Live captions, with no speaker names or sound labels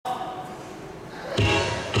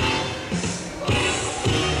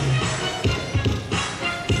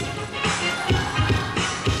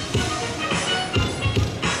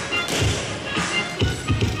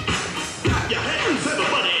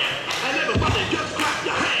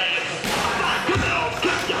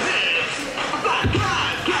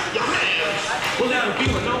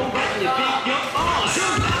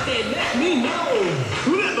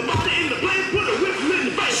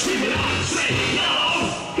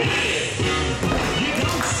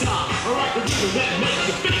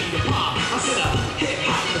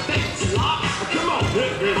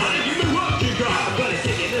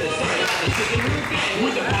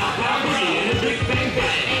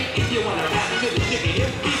to the chicken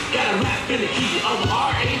hip beat. Got a rap in the key of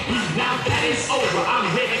R.A.P. Now that it's over, I'm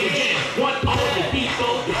ready to jam. Want all the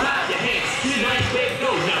people to clap your hands. Tonight we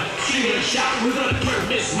go now. Scream and shout, we're gonna turn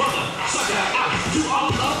this mother sucker out. To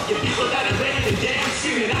all of you people that are ready to jam,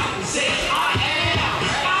 scream it out and say, I am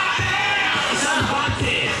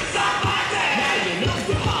somebody. Now you know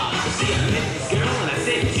you are. See, I met this girl and I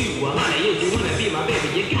said to her, honey, if you wanna be my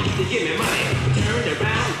baby, you got to give me money. Turned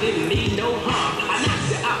around, didn't mean no harm. I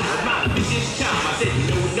knocked her out with my vicious charm. I said,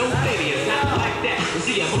 no, baby, it's not like that. You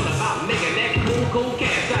see, I'm all about making that cool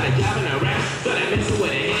cash. Started driving around, started messing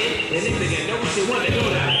with her head. And next thing I know, she wanted to go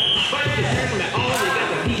to fight the turn that all you got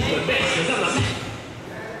to be the best. Cause I'm a